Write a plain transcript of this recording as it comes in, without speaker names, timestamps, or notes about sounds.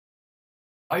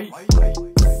Hey y'all,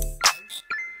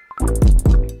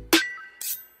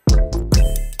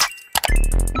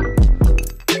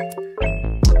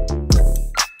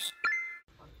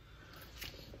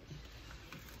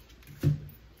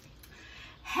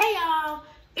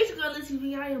 it's your girl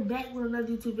TV. I am back with another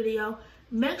YouTube video.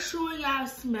 Make sure y'all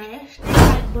smash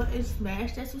that like button,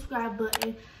 smash that subscribe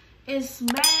button, and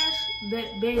smash that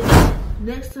bell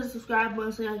next to the subscribe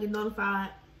button so y'all get notified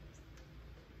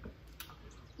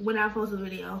when I post a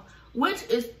video, which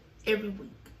is every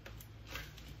week.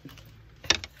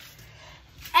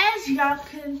 As y'all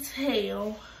can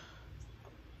tell,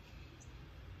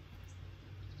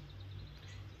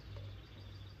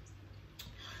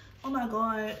 oh my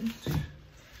god,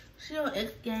 she on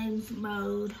X Games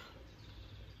mode.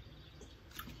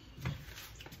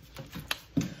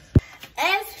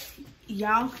 As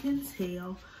y'all can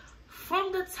tell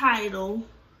from the title,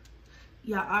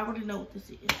 y'all already know what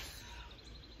this is.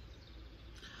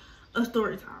 A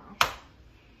story time.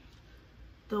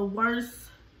 The worst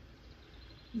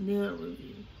nail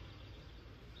review.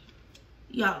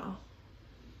 Y'all,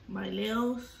 my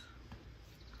nails,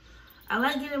 I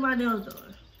like getting my nails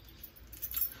done.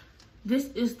 This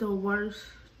is the worst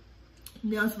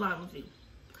nail salon review.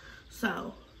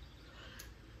 So,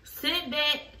 sit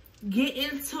back, get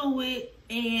into it,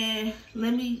 and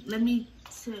let me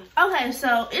tell you. Okay,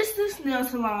 so it's this nail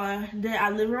salon that I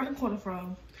live around the corner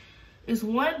from. It's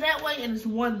one that way and it's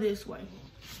one this way.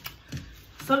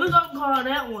 So we're gonna call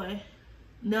that one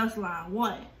nail salon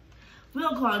 1. We're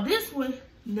gonna call this one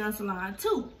nail salon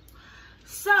 2.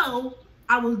 So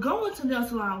I was going to nail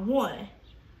salon 1,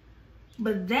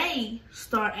 but they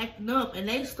started acting up and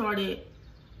they started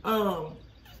they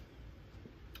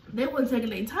weren't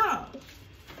taking their time.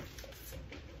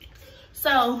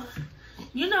 So,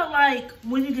 you know, like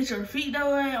when you get your feet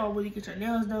done or when you get your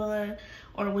nails done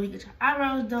or when you get your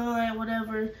eyebrows done,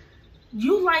 whatever,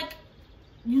 you like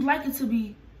it to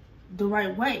be the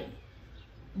right way.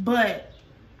 But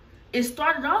it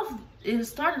started off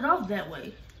that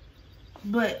way.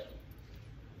 But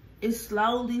it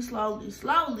slowly started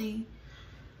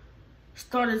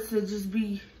to just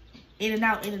be in and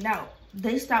out, in and out.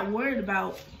 They stopped worrying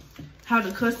about how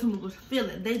the customer was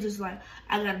feeling. They just like,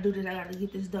 I gotta do this, I gotta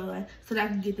get this done so that I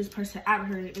can get this person out of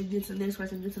here and get to the next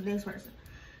person, get to the next person.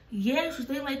 Yes, you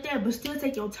think like that, but still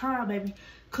take your time, baby.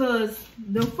 Cause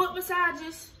the foot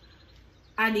massages,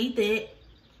 I need that.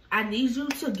 I need you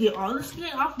to get all the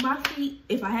skin off my feet.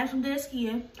 If I have some dead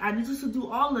skin, I need you to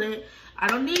do all of that. I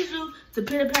don't need you to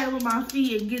pitter patter with my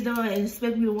feet and get done and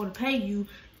expect me to want to pay you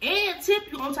and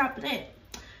tip you on top of that.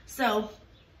 So,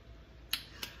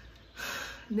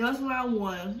 nail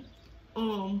salon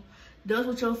 1, does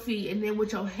with your feet, and then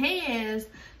with your hands,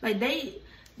 like they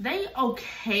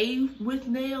okay with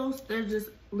nails. They're just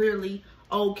literally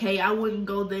okay. I wouldn't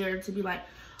go there to be like,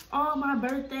 oh, my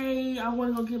birthday, I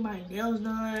want to go get my nails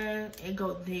done and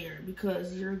go there,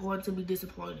 because you're going to be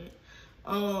disappointed.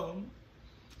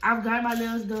 I've got my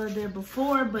nails done there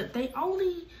before, but they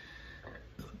only,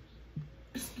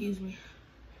 excuse me.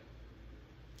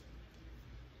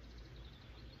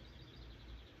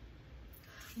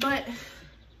 But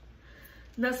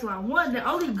nail salon 1, they're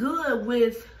only good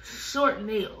with short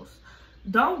nails.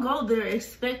 Don't go there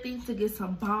expecting to get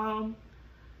some bomb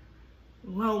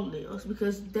long nails,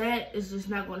 because that is just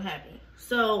not going to happen.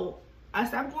 So I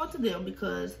stopped going to them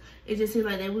because it just seemed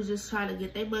like they was just trying to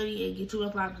get their money and get you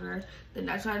up out there. They're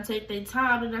not trying to take their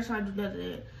time. They're not trying to do none of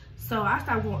that. So I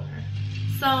stopped going there.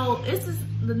 So it's just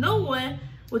the new one,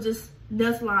 which is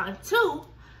nail salon 2.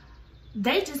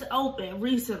 They just opened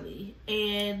recently,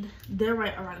 and they're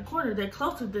right around the corner. They're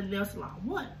closer than nail salon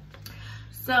 1.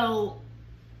 So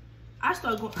I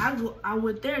started going. I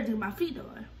went there to get my feet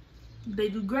done. They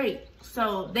do great.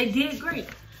 So they did great.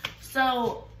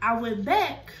 So I went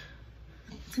back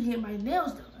to get my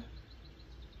nails done.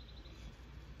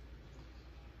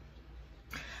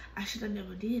 I should have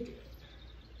never did it.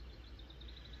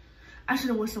 I should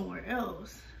have went somewhere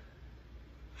else.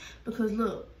 Because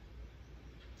look,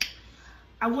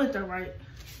 I went there, right?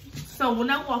 So when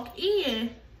I walk in,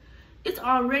 it's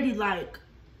already like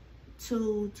it's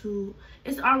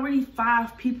already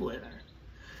 5 people in there.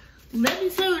 Let me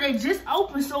tell you, they just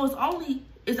opened, so it's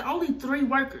only 3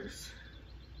 workers.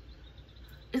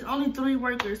 It's only 3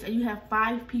 workers, and you have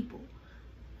 5 people.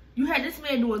 You had this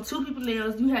man doing 2 people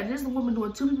nails, you had this woman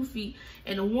doing 2 people feet,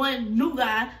 and the one new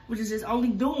guy, which is just only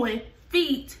doing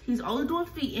feet. He's only doing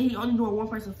feet, and he only doing 1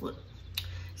 person's foot.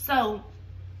 So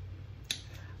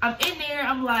I'm in there,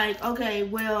 I'm like, okay,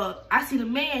 well, I see the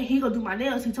man, he gonna do my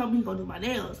nails. He told me he gonna do my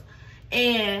nails.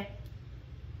 And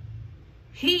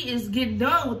he is getting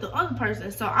done with the other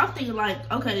person. So I'm thinking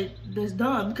like, okay, that's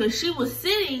done, because she was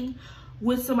sitting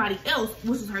with somebody else,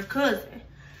 which is her cousin.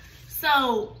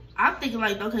 So I'm thinking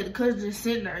like, okay, the cousin just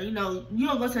sitting there. You know, you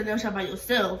don't go to the nail shop by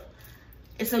yourself,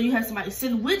 and so you have somebody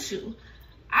sitting with you.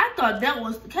 I thought that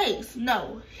was the case.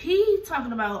 No, he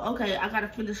talking about, okay, I gotta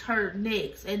finish her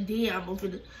next, and then I'm gonna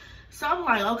finish. So I'm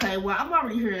like, okay, well, I'm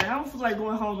already here. I don't feel like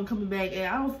going home and coming back, and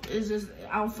I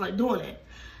don't feel like doing it.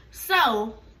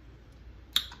 So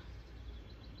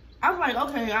I'm like,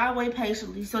 okay, I'll wait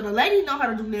patiently. So the lady know how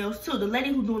to do nails too. The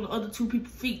lady who doing the other two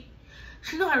people's feet,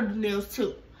 she know how to do nails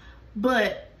too.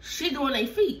 But she doing their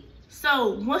feet.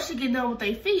 So once she get done with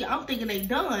their feet, I'm thinking they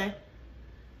done.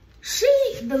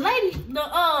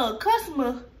 The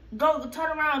customer go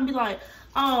turn around and be like,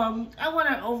 I want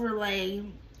an overlay.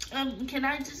 Can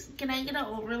I get an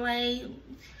overlay?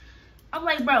 I'm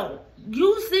like, bro,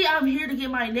 you see I'm here to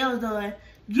get my nails done.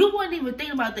 You wouldn't even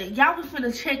think about that. Y'all was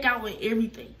finna check out with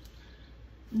everything.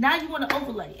 Now you want to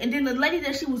overlay. And then the lady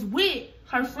that she was with,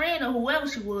 her friend or whoever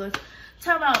she was,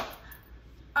 talking about,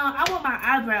 I want my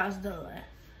eyebrows done.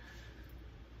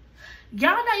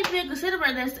 Y'all not even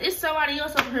considering this. It's somebody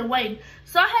else over here waiting.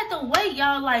 So I had to wait,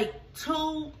 y'all, like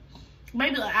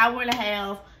maybe an hour and a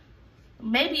half,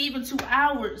 maybe even 2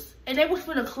 hours. And they was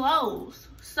finna close.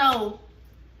 So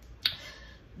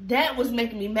that was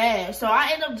making me mad. So I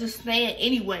ended up just staying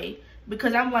anyway,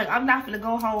 because I'm like, I'm not finna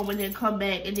go home and then come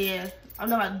back and then I'm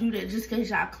not gonna do that just in case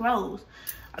y'all close.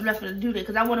 I'm not gonna do that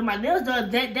because I wanted my nails done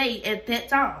that day at that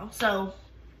time. So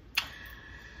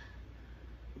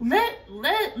let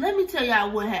me tell y'all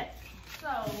what happened.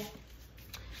 So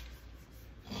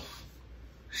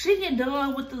she get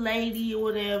done with the lady or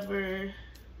whatever.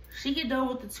 She get done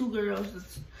with the two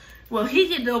girls. Well, he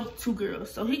get done with 2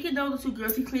 girls. So he get done with 2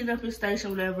 girls. He cleaned up his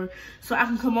station, whatever, so I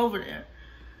can come over there.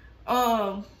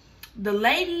 The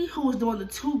lady who was doing the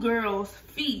 2 girls'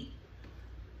 feet,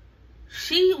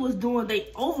 she was doing their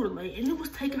overlay, and it was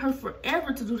taking her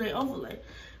forever to do their overlay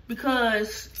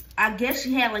because I guess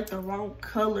she had like the wrong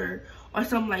color or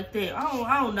something like that.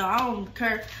 I don't know. I don't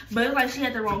care, but it's like she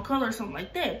had the wrong color or something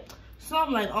like that. So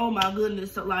I'm like, oh my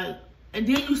goodness, so like. And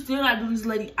then you still gotta do these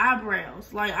lady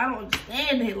eyebrows. Like, I don't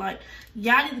understand it. Like,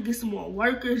 y'all need to get some more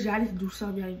workers. Y'all need to do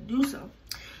something. Y'all need to do something.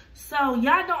 So,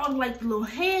 y'all don't like the little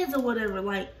hands or whatever,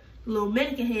 like, little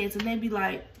mannequin hands. And they be,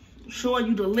 like, showing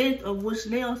you the length of which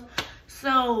nails.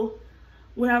 So,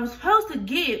 what I was supposed to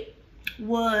get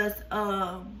was,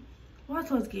 what was I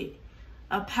supposed to get?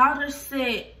 A powder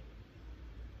set.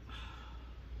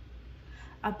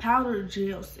 A powder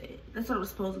gel set. That's what I was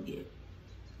supposed to get.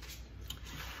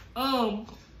 On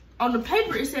the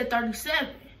paper it said 37,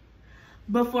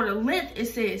 but for the length it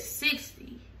said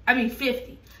 50.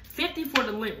 50 for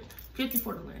the length. 50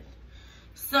 for the length.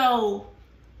 So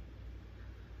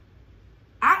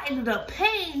I ended up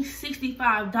paying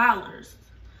 $65.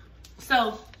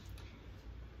 So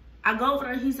I go over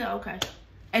there, he said, okay.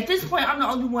 At this point, I'm the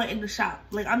only one in the shop.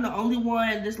 Like, I'm the only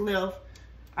one that's left.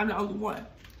 I'm the only one.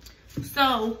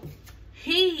 So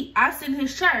I sit in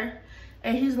his chair.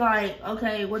 And he's like,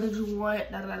 okay, what did you want?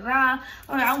 Da, da, da, da.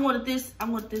 Okay, I wanted this, I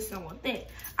want this, I want that.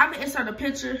 I'm gonna insert a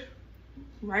picture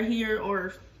right here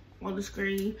or on the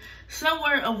screen,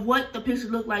 somewhere of what the picture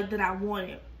looked like that I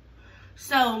wanted.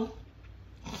 So,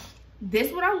 this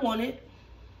is what I wanted.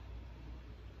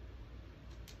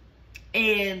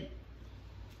 And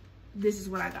this is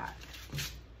what I got.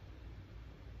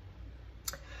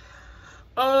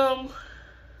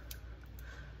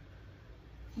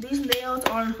 These nails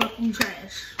are fucking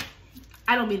trash.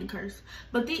 I don't mean to curse,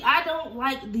 but I don't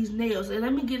like these nails, and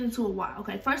let me get into it why.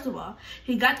 Okay, first of all,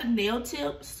 he got the nail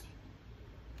tips.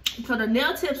 So the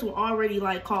nail tips were already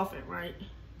like coffin, right?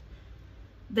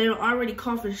 They were already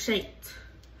coffin shaped,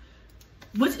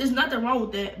 which is nothing wrong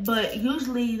with that, but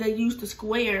usually they use the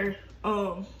square.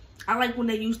 I like when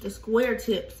they use the square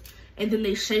tips and then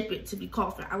they shape it to be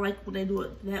coffin. I like when they do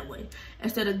it that way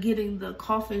instead of getting the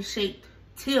coffin shaped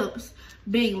tips.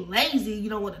 Being lazy,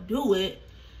 you don't want to do it.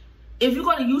 If you're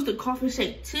going to use the coffin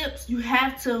shaped tips, you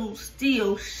have to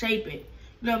still shape it.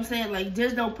 You know what I'm saying? Like,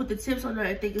 just don't put the tips on there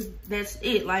and think that's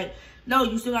it. Like, no,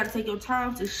 you still got to take your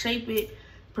time to shape it,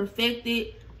 perfect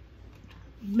it,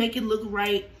 make it look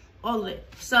right, all of it.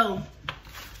 So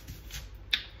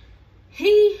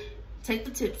he take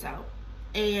the tips out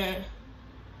and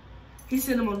he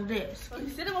sent them on the desk. So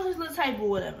he sent them on his little table or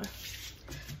whatever.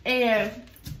 And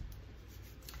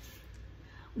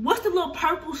what's the little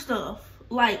purple stuff?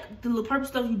 Like the little purple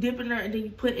stuff you dip in there and then you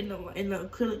put in the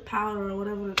acrylic powder or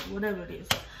whatever it is.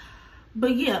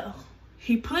 But yeah,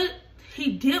 he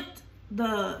dipped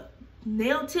the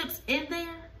nail tips in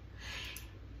there.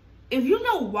 if you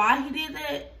know why he did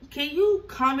that, can you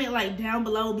comment like down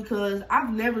below, because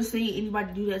I've never seen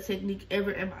anybody do that technique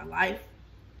ever in my life.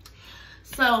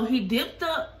 So he dipped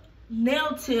the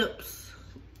nail tips,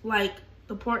 like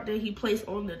the part that he placed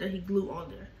on there, that he glued on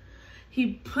there.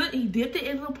 He dipped it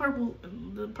in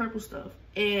the purple stuff,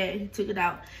 and he took it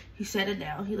out. He set it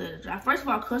down. He let it dry. First of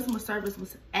all, customer service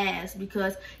was ass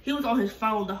because he was on his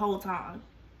phone the whole time.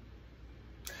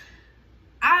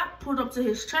 I pulled up to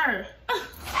his chair.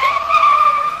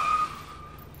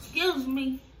 Excuse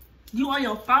me. You on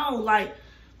your phone? Like,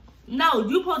 no,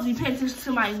 you supposed to be paying attention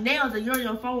to my nails, and you're on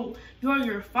your phone. You're on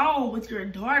your phone with your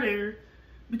daughter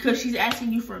because she's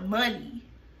asking you for money.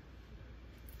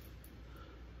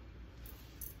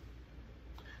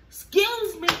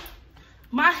 Excuse me.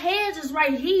 My hands is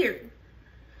right here.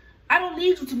 I don't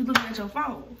need you to be looking at your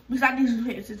phone because I need you to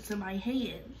pay attention to my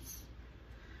hands.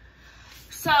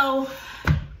 So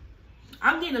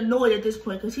I'm getting annoyed at this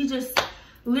point because he just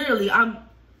literally,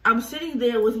 I'm sitting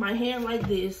there with my hand like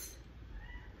this.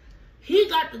 He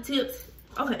got the tips.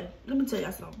 Okay, let me tell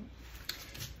y'all something.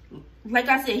 Like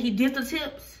I said, he did the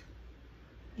tips.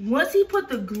 Once he put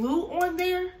the glue on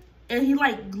there and he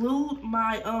like glued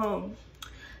my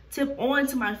tip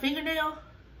onto my fingernail,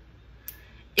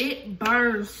 it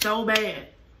burned so bad.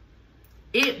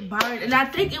 It burned, and I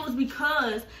think it was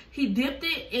because he dipped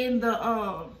it in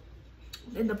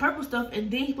the purple stuff,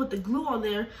 and then he put the glue on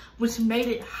there, which made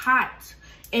it hot.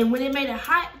 And when it made it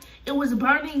hot, it was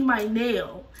burning my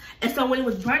nail. And so when it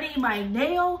was burning my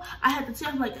nail, I had to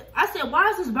tell him, like, I said, why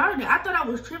is this burning? I thought I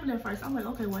was tripping at first. I'm like,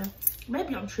 okay, well,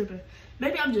 maybe I'm tripping.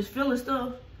 Maybe I'm just feeling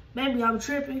stuff. Maybe I'm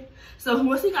tripping. So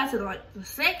once he got to the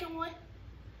second one,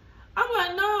 I'm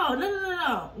like,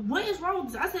 no. What is wrong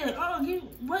with this? I said,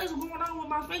 what is going on with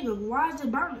my finger? Why is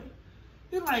it burning?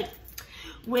 He's like,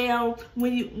 well,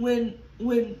 when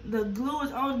the glue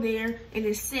is on there and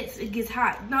it sets, it gets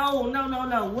hot. No.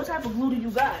 What type of glue do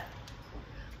you got?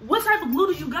 What type of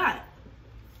glue do you got?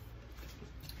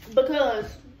 Because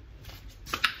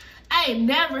I ain't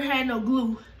never had no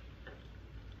glue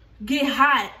get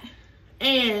hot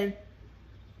and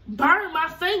burn my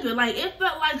finger. Like, it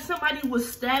felt like somebody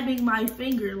was stabbing my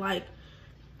finger. Like,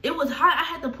 it was hot. I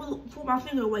had to pull my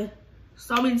finger away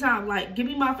so many times. Like, give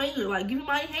me my finger. Like, give me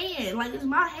my hand. Like, it's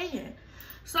my hand.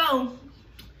 So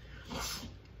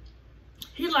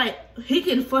he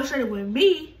getting frustrated with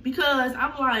me because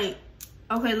I'm like,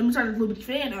 okay, let me turn this little bitty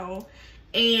fan on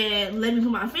and let me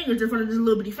put my fingers in front of this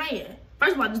little bitty fan.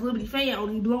 First of all, this little bitty fan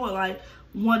only blowing like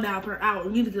 1 mile per hour.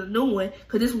 We need to get a new one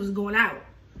because this one's going out.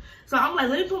 So I'm like,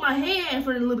 let me put my hand in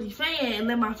front of the little bitty fan and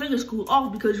let my fingers cool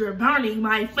off because you're burning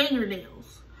my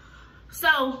fingernails.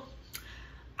 So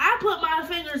I put my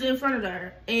fingers in front of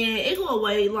her and it go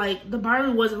away. Like, the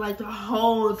burn wasn't like the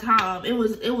whole time. It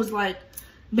was like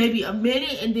maybe a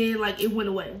minute and then like it went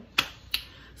away.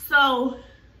 So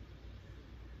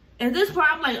at this point,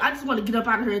 I'm like, I just want to get up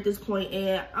out of here at this point.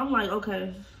 And I'm like,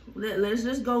 okay, let's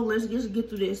just go. Let's just get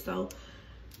through this. So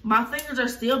my fingers are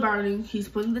still burning. He's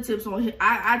putting the tips on.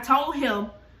 I told him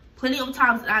plenty of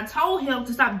times. I told him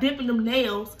to stop dipping them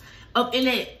nails up in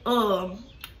that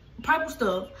purple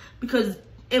stuff because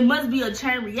it must be a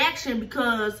chain reaction,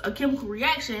 because a chemical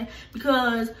reaction,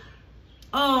 because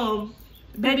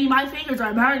baby, my fingers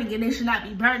are burning and they should not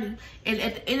be burning. And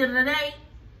at the end of the day,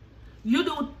 you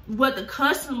do what the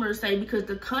customers say, because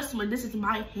the customer, this is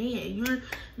my hand.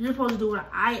 You're supposed to do what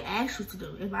I ask you to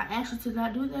do. If I ask you to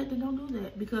not do that, then don't do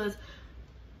that. Because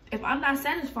if I'm not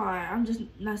satisfied, I'm just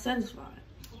not satisfied.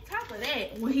 On top of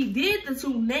that, when he did the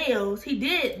 2 nails, he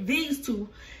did these 2,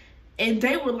 and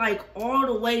they were like all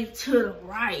the way to the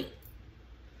right.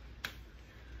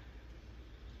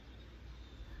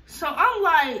 So I'm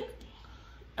like,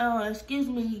 excuse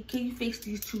me, can you fix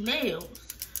these 2 nails?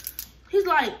 He's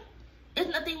like, there's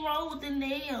nothing wrong with the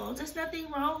nails. There's nothing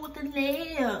wrong with the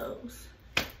nails.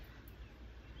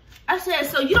 I said,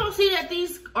 so you don't see that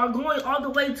these are going all the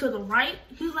way to the right?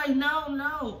 He's like,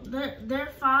 no,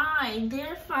 they're fine.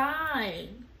 They're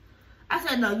fine. I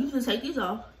said, no, you need to take these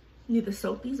off. You need to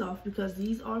soak these off because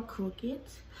these are crooked.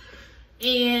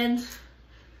 And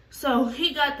so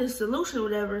he got this solution or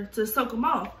whatever to soak them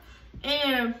off.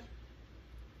 And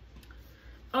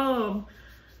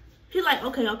he's like,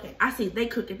 okay, I see, they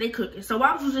crooked. So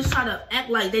why would you just try to act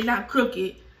like they're not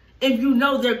crooked if you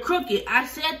know they're crooked? I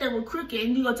said they were crooked,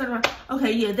 and you gonna turn around,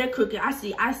 okay, yeah, they're crooked, I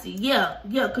see, yeah,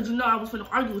 because you know I was gonna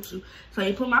argue with you. So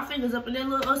he put my fingers up in that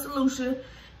little solution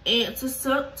and to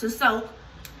soak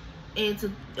and to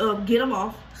get them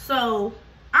off. So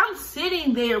I'm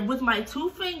sitting there with my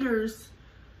 2 fingers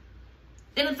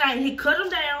in the thing. He cut them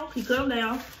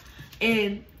down,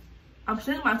 and I'm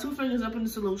sitting my 2 fingers up in the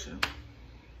solution.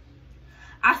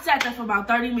 I sat there for about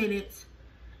 30 minutes.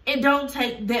 It don't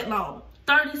take that long.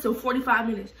 30 to 45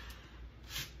 minutes.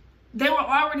 They were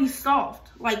already soft.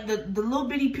 Like the little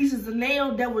bitty pieces of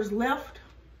nail that was left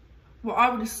were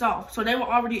already soft. So they were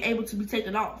already able to be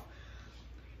taken off.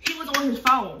 He was on his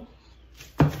phone.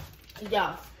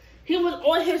 Yeah. He was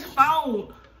on his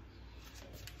phone.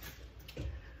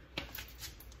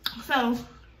 So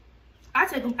I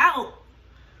take him out.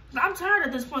 I'm tired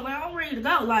at this point. Like, I'm ready to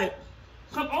go. Like,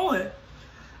 come on.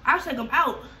 I take him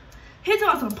out. He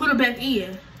tells him, put him back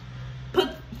in.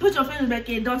 Put your fingers back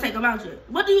in. Don't take them out yet.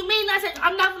 What do you mean?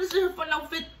 I'm not going to sit here for an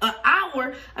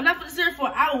hour. I'm not going to sit here for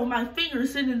an hour with my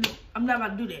fingers sitting in. I'm not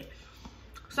about to do that.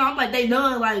 So I'm like, they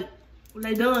done. Like, when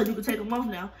they done, you can take them off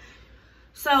now.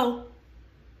 So,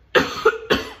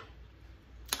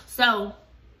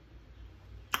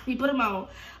 he put them on.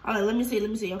 I'm like, let me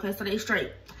see. Okay, so they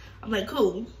straight. I'm like,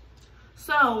 cool.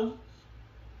 So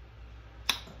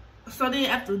then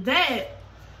after that,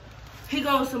 he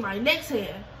goes to my next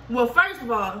hand. Well, first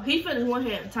of all, he finished one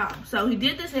hand at a time. So he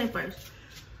did this hand first.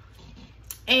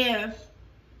 And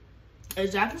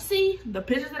as y'all can see, the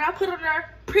pictures that I put on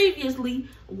there previously,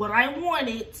 what I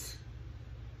wanted,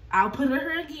 I'll put it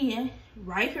here again,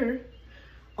 right here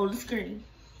on the screen.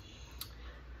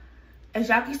 As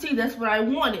y'all can see, that's what I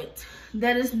wanted.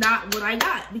 That is not what I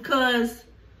got, because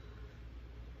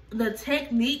the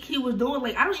technique he was doing,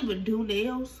 like, I don't even do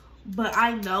nails, but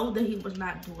I know that he was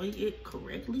not doing it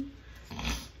correctly.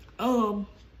 So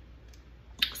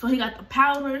he got the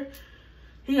powder.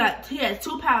 He had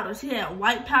two powders. He had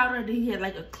white powder, and then he had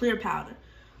like a clear powder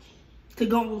to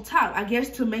go on top. I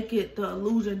guess to make it the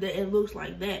illusion that it looks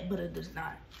like that, but it does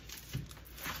not.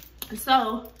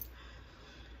 So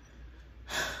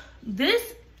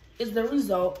this is the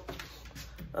result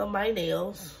of my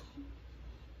nails.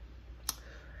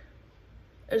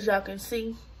 As y'all can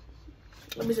see.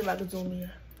 Let me see if I can zoom in.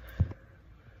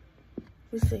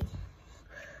 Let's see.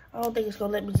 I don't think it's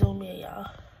gonna let me zoom in,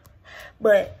 y'all.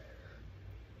 But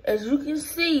as you can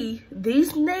see,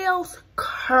 these nails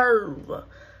curve.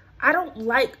 I don't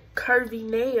like curvy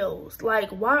nails. Like,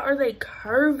 why are they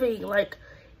curving? Like,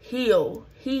 heel.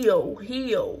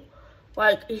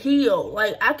 Like, heel.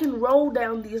 Like, I can roll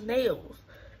down these nails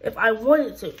if I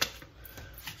wanted to.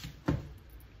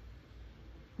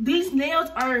 These nails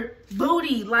are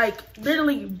booty, like,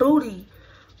 literally booty.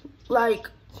 Like,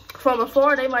 from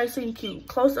afar, they might seem cute.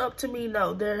 Close up to me,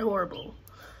 no, they're horrible.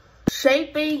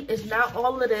 Shaping is not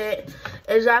all of that.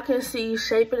 As y'all can see,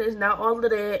 shaping is not all of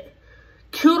that.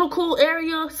 Cuticle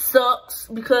area sucks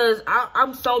because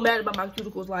I'm so mad about my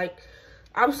cuticles. Like,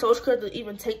 I'm so scared to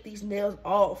even take these nails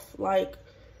off. Like,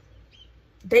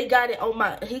 he got it on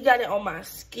my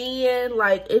skin.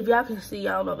 Like, if y'all can see,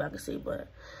 I don't know if y'all can see, but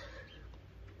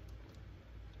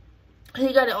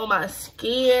he got it on my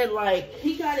skin. Like,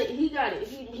 he got it. He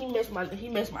messed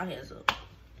my hands up.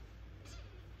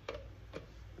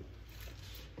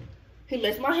 He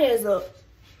messed my hands up.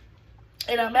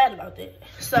 And I'm mad about that.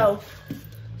 So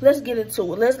let's get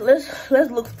into it. Let's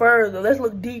look further. Let's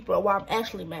look deeper why I'm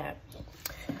actually mad.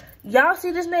 Y'all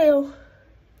see this nail?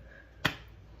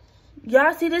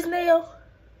 Y'all see this nail?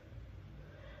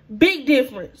 Big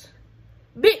difference.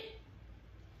 Big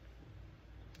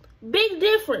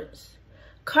difference.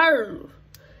 Curve.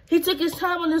 He took his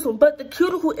time on this one, but the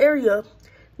cuticle area,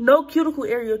 no cuticle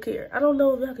area care. I don't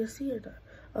know if y'all can see it or not.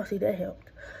 Oh, see, that helped.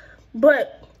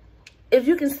 But if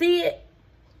you can see it,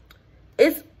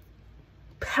 it's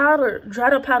powder,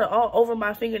 dried up powder all over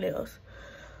my fingernails.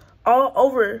 All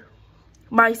over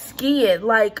my skin.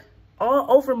 Like, all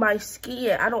over my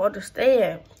skin. I don't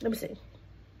understand. Let me see.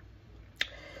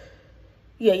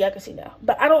 Yeah, y'all can see now.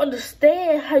 But I don't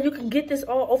understand how you can get this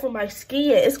all over my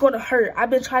skin. It's going to hurt. I've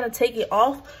been trying to take it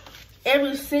off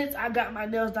ever since I got my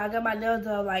nails done. I got my nails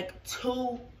done like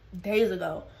 2 days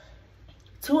ago.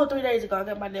 2 or 3 days ago, I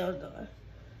got my nails done.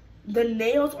 The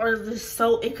nails are just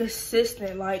so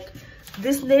inconsistent. Like,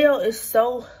 this nail is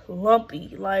so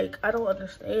lumpy. Like, I don't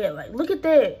understand. Like, look at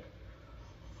that.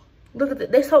 Look at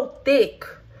that. They're so thick.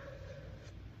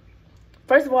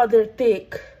 First of all, they're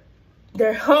thick.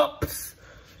 They're humps.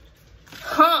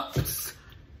 Humps.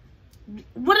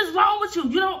 What is wrong with you?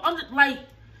 You don't like,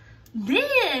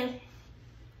 then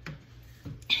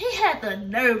he had the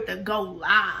nerve to go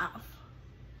live.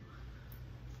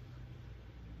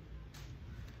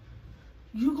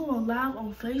 You going live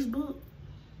on Facebook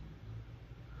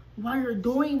while you're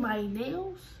doing my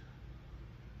nails?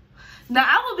 Now,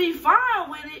 I would be fine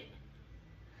with it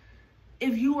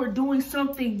if you were doing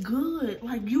something good.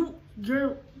 Like, you're...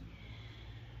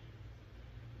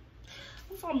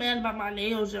 I'm so mad about my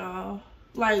nails, y'all.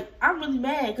 Like, I'm really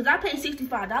mad because I paid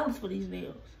 $65 for these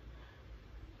nails.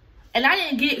 And I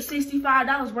didn't get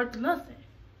 $65 worth of nothing.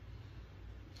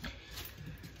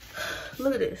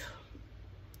 Look at this.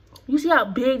 You see how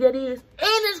big that is? And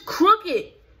it's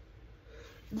crooked.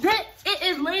 That it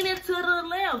is leaning to the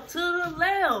left,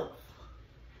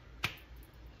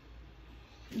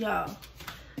 Y'all.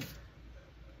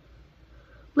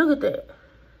 Look at that.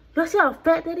 Y'all see how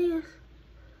fat that is?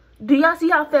 Do y'all see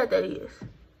how fat that is?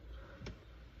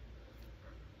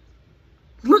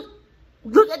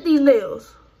 Look at these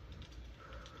nails.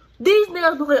 These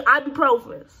nails look like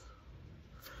ibuprofens.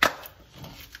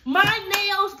 My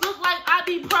nails look like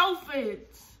ibuprofens.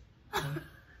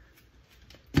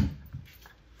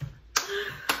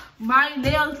 My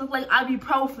nails look like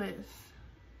ibuprofens.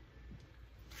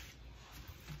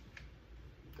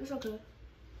 It's okay.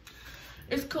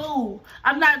 It's cool.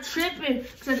 I'm not tripping.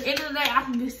 To the end of the day, I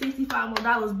can get $65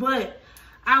 more. But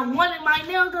I wanted my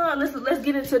nail done. Let's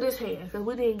get into this hand, because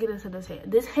we didn't get into this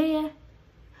hand. This hand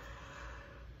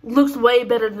looks way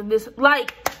better than this.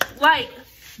 Like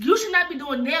you should not be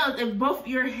doing nails if both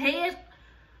your hands,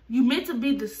 you meant to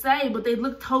be the same, but they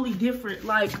look totally different.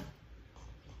 Like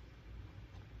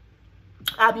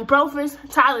ibuprofens,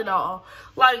 Tylenol.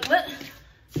 Like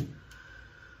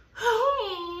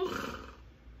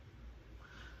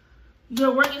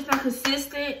your work is not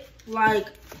consistent. Like,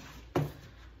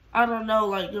 I don't know,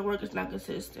 like your work is not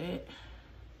consistent.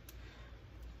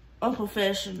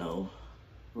 Unprofessional.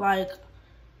 Like,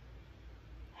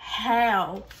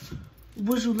 how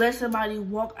would you let somebody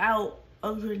walk out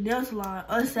of your nail salon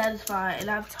unsatisfied? And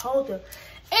I've told them.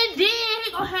 And then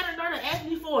he gonna have the nerve to ask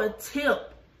me for a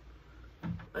tip.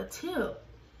 A tip?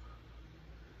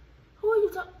 Who are you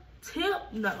talking?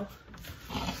 Tip? No.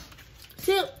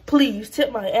 Tip, please.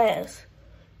 Tip my ass.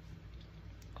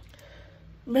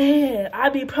 Man,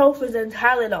 ibuprofens and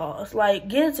Tylenols. Like,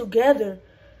 get it together.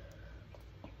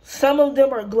 Some of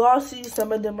them are glossy.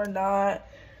 Some of them are not.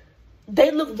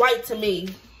 They look white to me.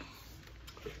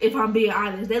 If I'm being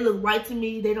honest. They look white to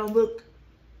me. They don't look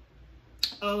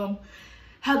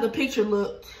how the picture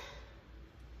looked.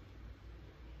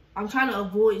 I'm trying to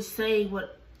avoid saying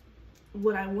what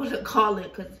I want to call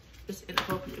it because it's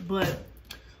inappropriate. But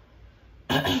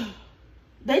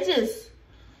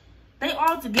they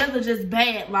all together just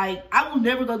bad. Like, I will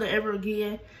never go there ever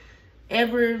again.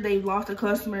 Ever. They've lost a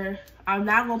customer. I'm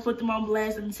not going to put them on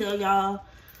blast and tell y'all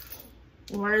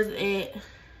where's it.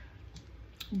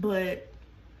 But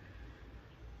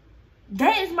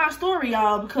that is my story,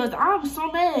 y'all, because I'm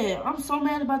so mad. I'm so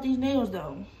mad about these nails,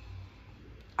 though.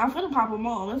 I'm finna pop them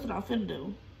off. That's what I'm finna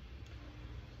do.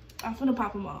 I'm finna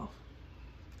pop them off.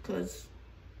 Because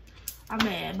I'm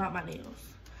mad about my nails.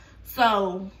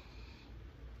 So,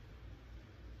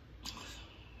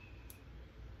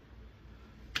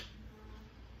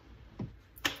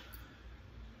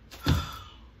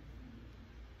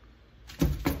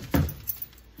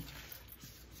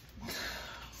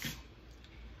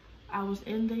 I was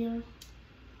in there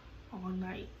all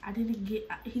night. I didn't get,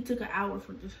 he took an hour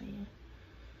for this hand.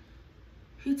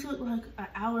 He took like an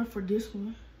hour for this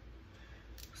one.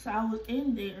 So I was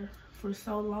in there for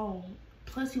so long.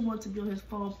 Plus he wanted to be on his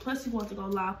phone. Plus he wanted to go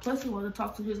live. Plus he wanted to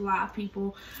talk to his live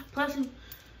people. Plus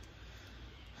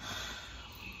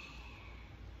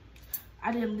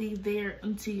I didn't leave there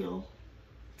until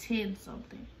 10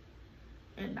 something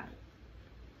at night.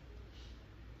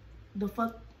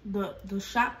 The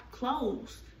shop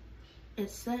closed at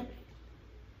 7.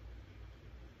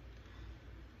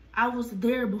 I was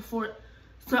there before.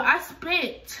 So I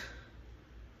spent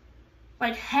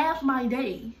like half my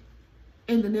day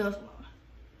in the nail salon.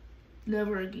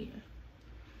 Never again.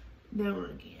 Never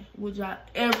again would y'all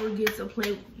ever get to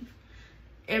play with me.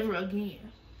 Ever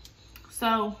again.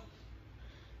 So,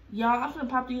 y'all, I'm gonna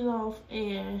pop these off,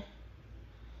 and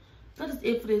that is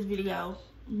it for this video.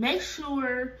 Make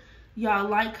sure y'all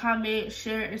like, comment,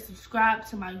 share, and subscribe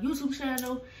to my YouTube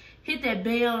channel. Hit that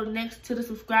bell next to the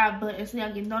subscribe button so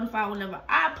y'all get notified whenever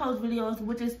I post videos,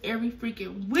 which is every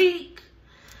freaking week.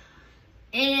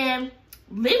 And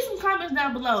leave some comments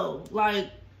down below. Like,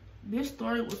 this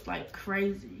story was like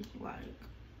crazy. Like,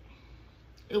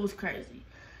 it was crazy.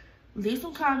 Leave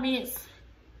some comments.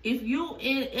 If you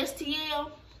in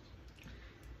STL,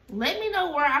 let me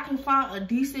know where I can find a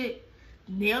decent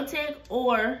nail tech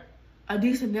or a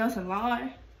decent nail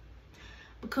salon,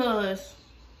 because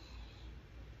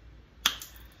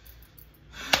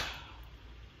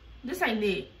this ain't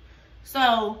it.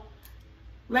 So,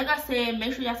 like I said,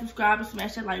 make sure y'all subscribe and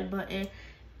smash that like button.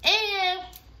 And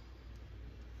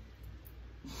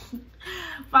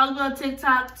follow me on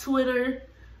TikTok, Twitter,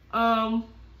 Instagram,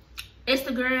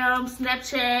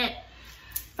 Snapchat.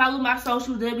 Follow my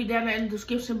socials. They'll be down there in the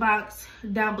description box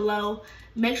down below.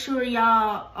 Make sure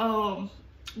y'all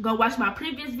go watch my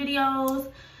previous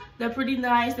videos. They're pretty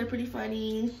nice. They're pretty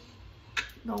funny.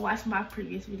 Go watch my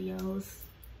previous videos.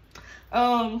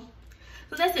 So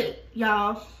that's it,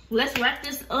 y'all. Let's wrap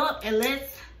this up and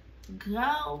let's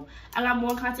go. I got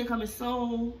more content coming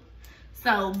soon,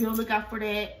 so be on the lookout for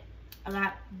that.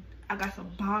 I got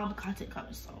some bomb content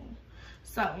coming soon.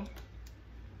 So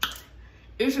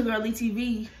it's your girl Lee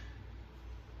TV,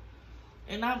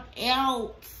 and I'm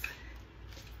out.